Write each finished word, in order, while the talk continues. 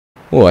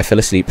Oh, I fell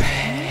asleep.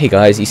 Hey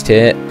guys, East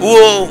here.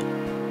 Whoa!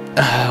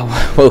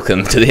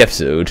 Welcome to the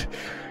episode.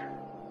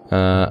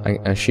 I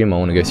assume I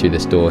want to go through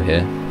this door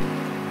here.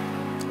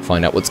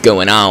 Find out what's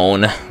going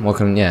on.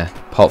 Welcome, yeah,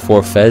 part 4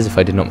 of FEZ, if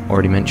I did not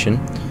already mention.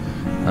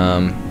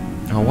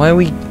 Oh, why are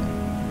we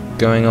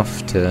going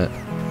off to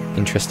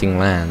interesting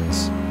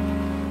lands?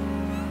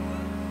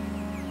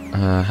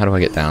 How do I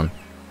get down?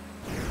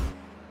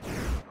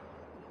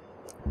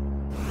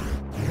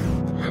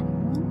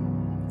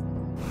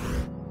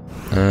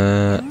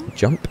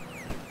 Jump?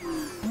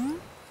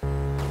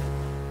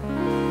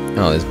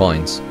 Oh, there's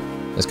vines.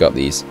 Let's go up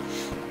these.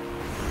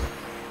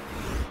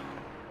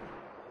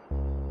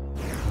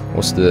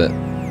 What's the...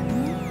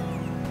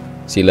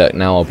 See, look,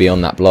 now I'll be on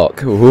that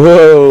block.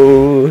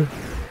 Whoa!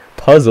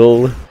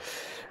 Puzzle!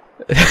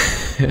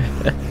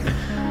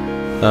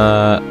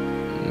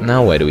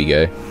 Now where do we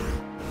go?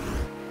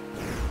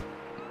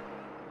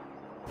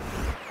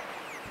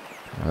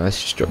 Oh,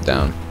 let's just drop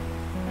down.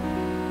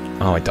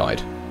 Oh, I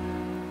died.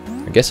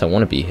 I guess I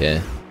want to be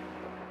here.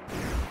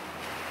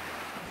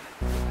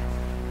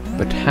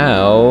 But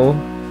how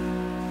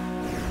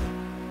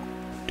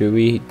do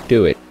we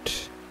do it?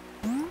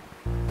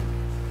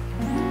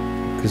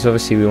 Because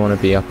obviously we want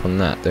to be up on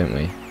that, don't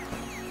we?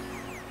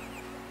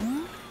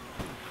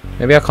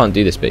 Maybe I can't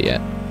do this bit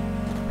yet.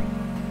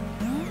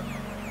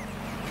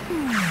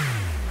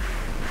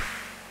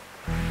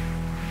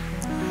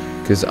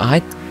 Because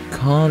I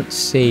can't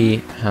see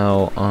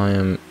how I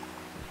am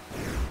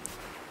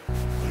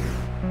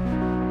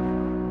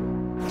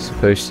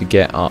supposed to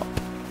get up.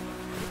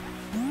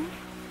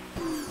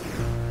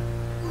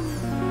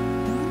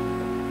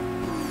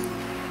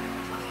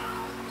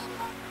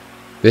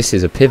 This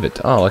is a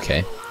pivot. Oh,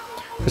 okay.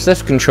 Press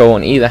left control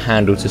on either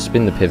handle to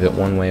spin the pivot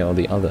one way or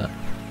the other.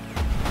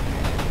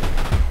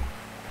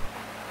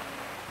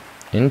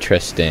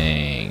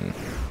 Interesting.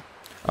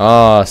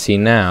 Ah, see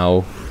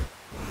now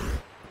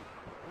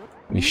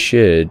we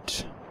should...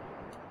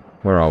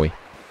 Where are we?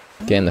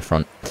 Get in the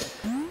front.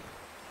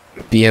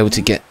 Be able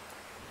to get...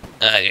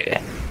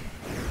 yeah.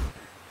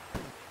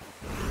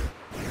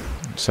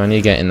 So I need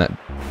to get in that...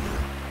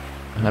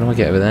 How do I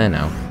get over there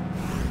now?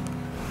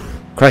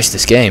 Christ,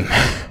 this game!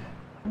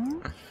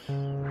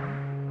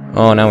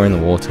 Oh, now we're in the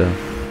water.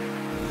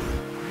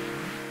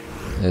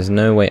 There's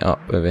no way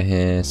up over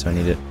here, so I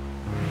need it.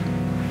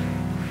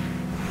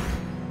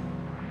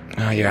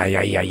 Oh, yeah.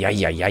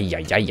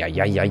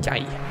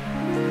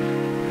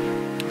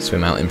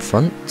 Swim out in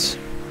front.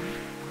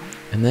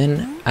 And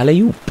then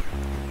alley-oop.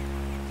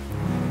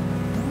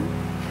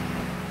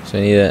 So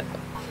I need a...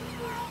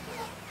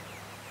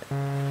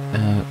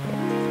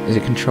 is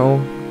it control?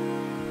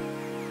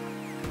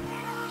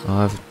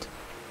 Oh,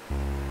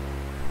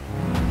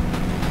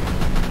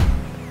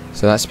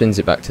 so that spins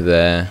it back to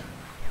there.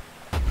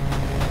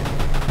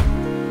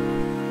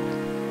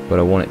 But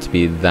I want it to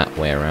be that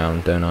way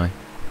around, don't I?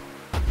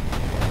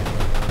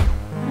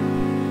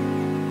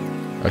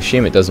 I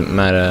assume it doesn't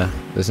matter.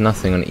 There's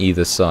nothing on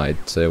either side,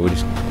 so we'll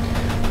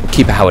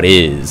keep it how it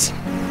is.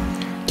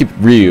 Keep it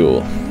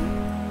real.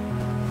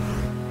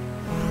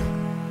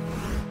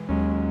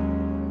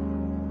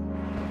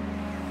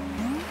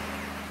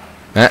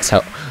 That's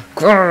how...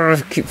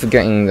 I keep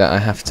forgetting that I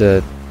have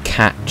to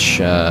catch...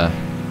 have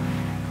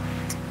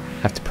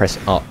to press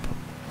up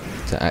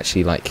to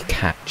actually like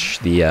catch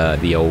the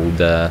old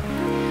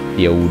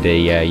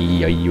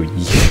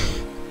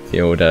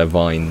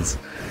vines.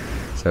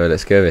 So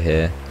let's go over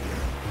here.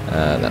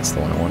 That's the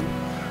one I want.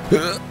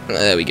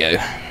 There we go.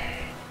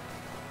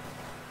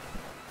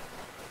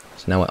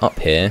 So now we're up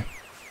here.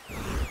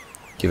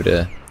 Give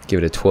it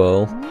a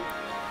twirl.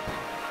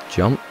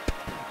 Jump.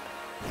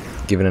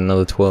 Give it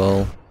another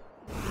twirl.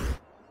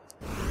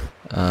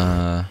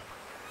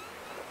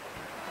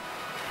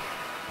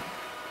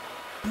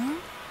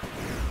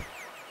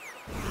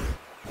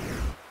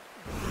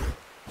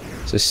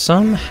 So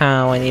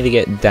somehow I need to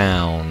get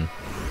down.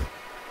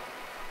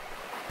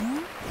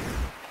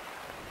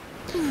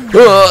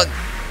 Oh,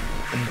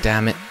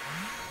 damn it.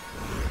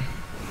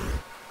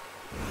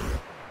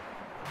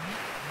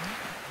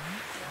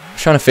 I'm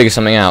trying to figure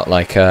something out,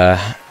 like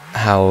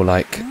how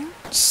like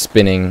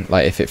spinning,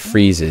 like if it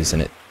freezes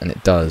and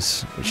it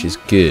does, which is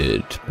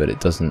good, but it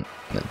doesn't.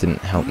 That didn't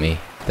help me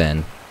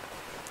then,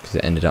 because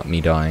it ended up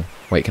me dying.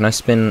 Wait, can I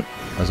spin?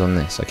 I was on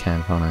this. I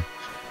can, can't I?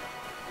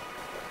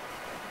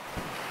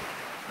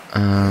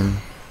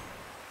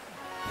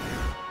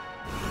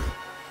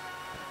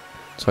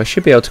 So I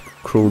should be able to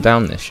crawl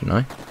down this,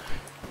 shouldn't I?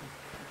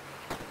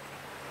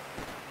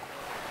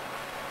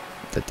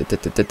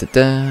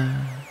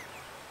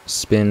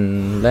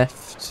 Spin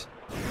left,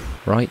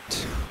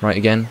 right, right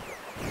again,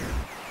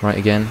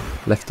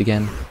 left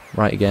again,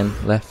 right again,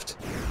 left.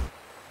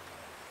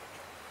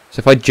 So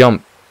if I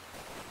jump...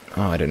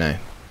 Oh, I don't know.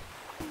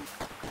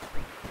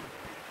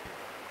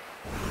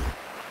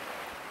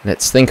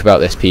 Let's think about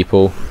this,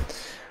 people.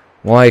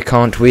 Why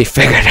can't we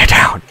figure it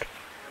out?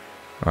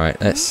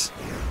 Alright, let's...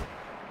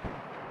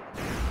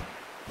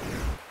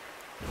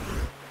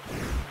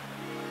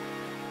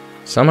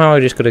 Somehow I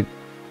just gotta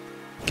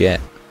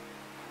get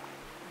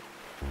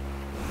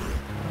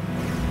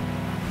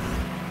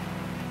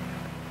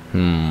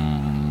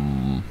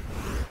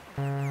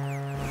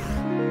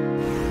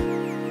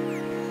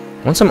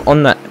Once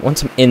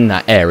I'm in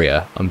that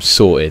area, I'm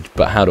sorted.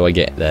 But how do I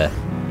get there?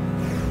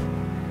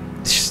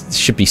 This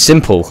should be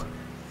simple.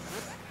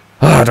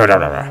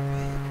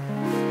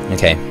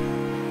 Okay.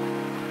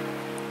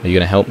 Are you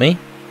gonna help me?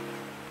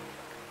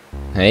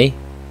 Hey?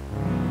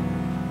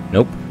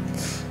 Nope.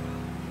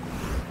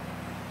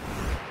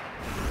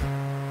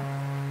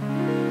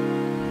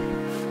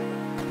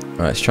 Alright,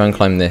 let's try and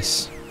climb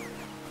this.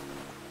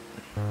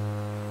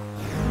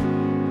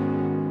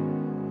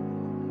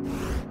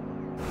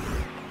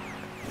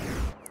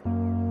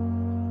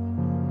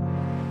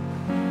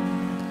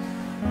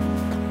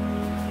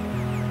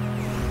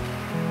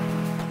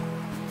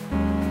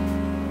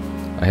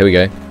 Oh, here we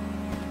go.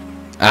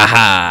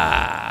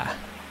 Aha!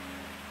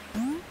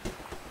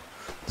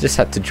 Just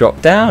had to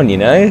drop down, you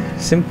know?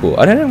 Simple.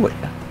 I don't know what...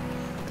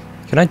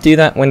 Can I do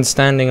that when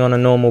standing on a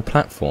normal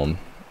platform?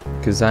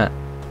 Because that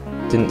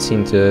didn't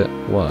seem to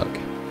work.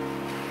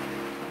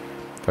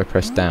 If I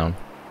press down.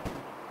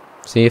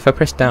 See, if I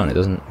press down, it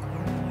doesn't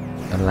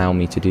allow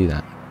me to do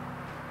that.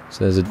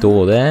 So there's a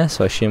door there,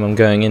 so I assume I'm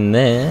going in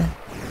there.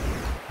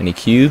 Any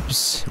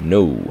cubes?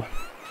 No.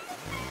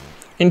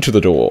 Into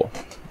the door.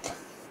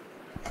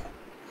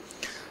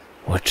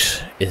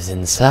 What is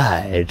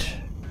inside?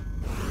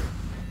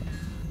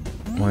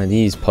 One of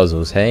these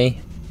puzzles,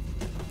 hey?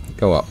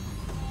 Go up.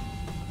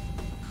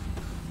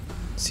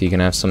 So you're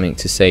gonna have something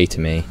to say to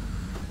me.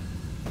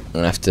 I'm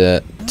gonna have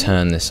to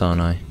turn this,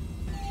 aren't I?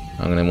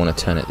 I'm gonna want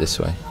to turn it this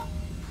way.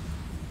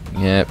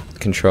 Yep,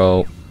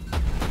 control.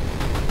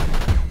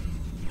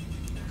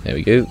 There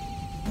we go.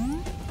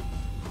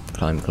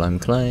 Climb, climb,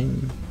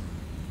 climb.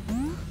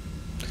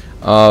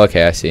 Oh,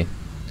 okay, I see.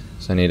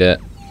 So I need to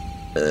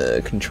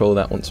control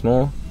that once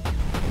more.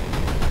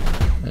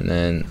 And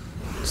then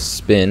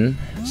spin,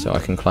 so I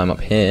can climb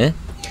up here.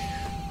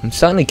 I'm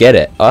starting to get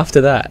it.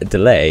 After that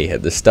delay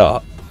at the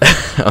start,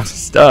 I'm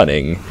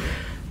starting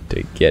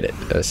to get it.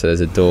 So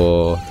there's a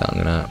door that I'm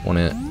gonna want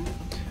to...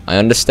 I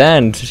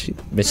understand,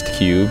 Mr.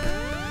 Cube.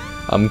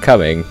 I'm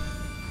coming.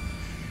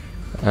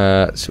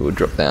 So we'll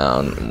drop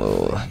down and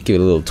we'll give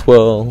it a little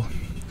twirl.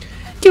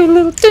 Give it a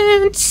little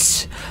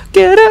dance.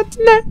 Get up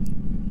tonight.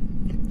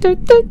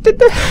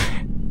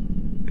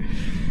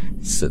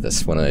 So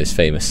that's one of those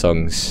famous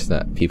songs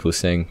that people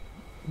sing.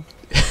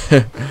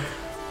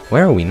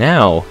 Where are we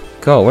now?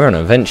 God, we're on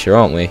an adventure,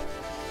 aren't we?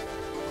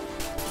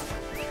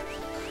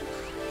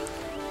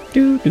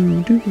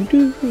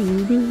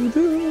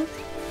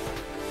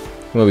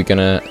 Where are we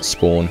gonna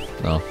spawn?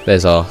 Oh,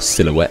 there's our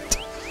silhouette.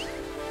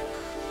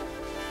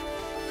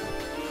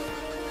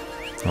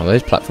 Oh,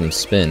 those platforms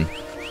spin.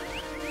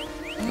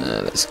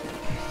 There's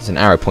an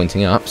arrow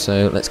pointing up,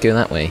 so let's go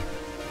that way.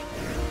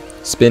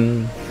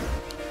 Spin,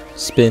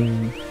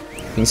 spin.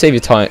 You can save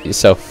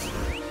yourself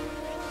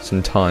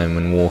some time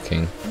when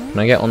walking. Can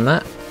I get on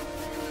that?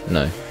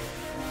 No.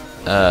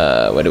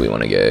 Where do we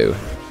want to go?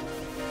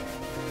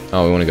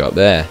 Oh, we want to go up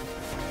there.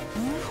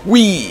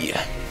 Whee!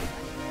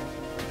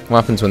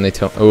 What happens when they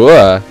tell...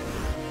 Oh,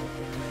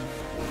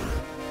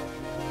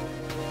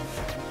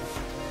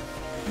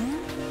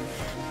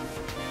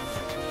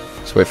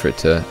 Just wait for it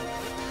to...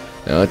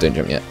 No, don't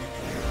jump yet.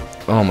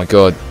 Oh my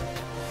god.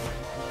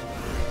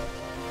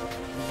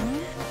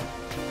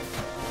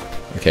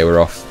 Okay, we're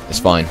off. It's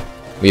fine.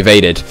 We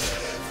evaded.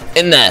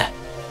 In there!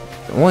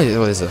 What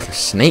is like a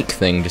snake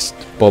thing just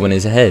bobbing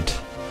his head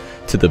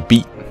to the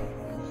beat.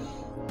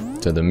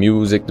 To the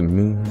music,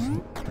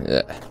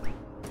 Yeah.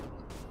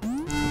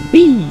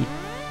 Whee!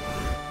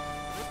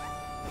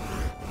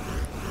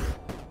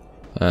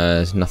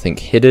 There's nothing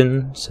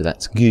hidden, so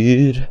that's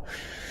good.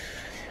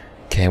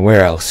 Okay,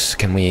 where else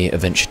can we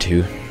adventure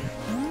to?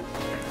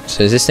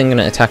 So is this thing going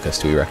to attack us,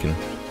 do we reckon?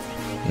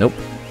 Nope.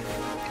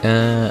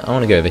 I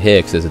want to go over here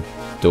because there's a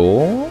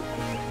door.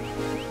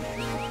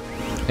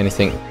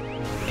 Anything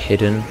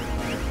hidden?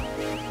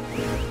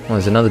 Oh,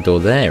 there's another door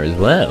there as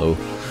well.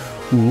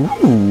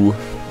 Ooh.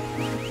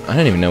 I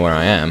don't even know where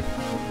I am.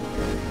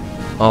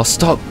 Oh,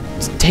 stop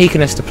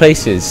taking us to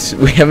places.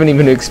 We haven't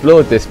even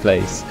explored this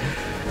place.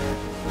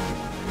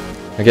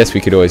 I guess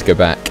we could always go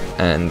back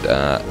and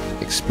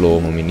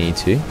explore when we need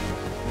to.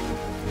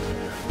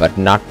 But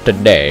not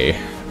today.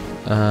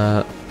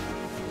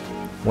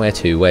 Where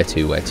to? Alright,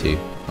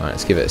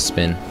 let's give it a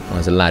spin. Oh,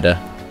 there's a ladder.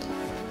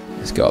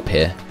 Let's go up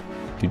here.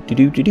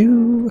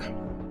 Do.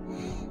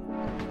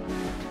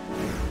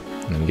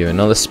 And give it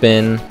another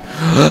spin.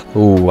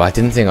 Ooh, I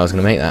didn't think I was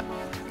going to make that.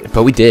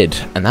 But we did.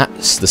 And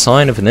that's the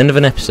sign of an end of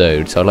an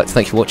episode. So I'd like to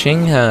thank you for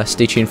watching.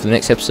 Stay tuned for the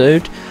next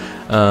episode.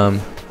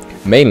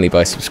 Mainly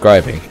by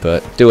subscribing.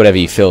 But do whatever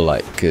you feel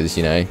like. Because,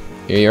 you know,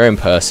 you're your own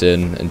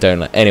person. And don't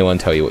let anyone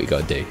tell you what you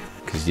got to do.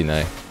 Because, you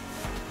know,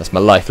 that's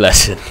my life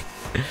lesson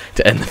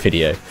to end the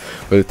video.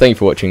 Well, thank you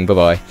for watching.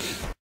 Bye-bye.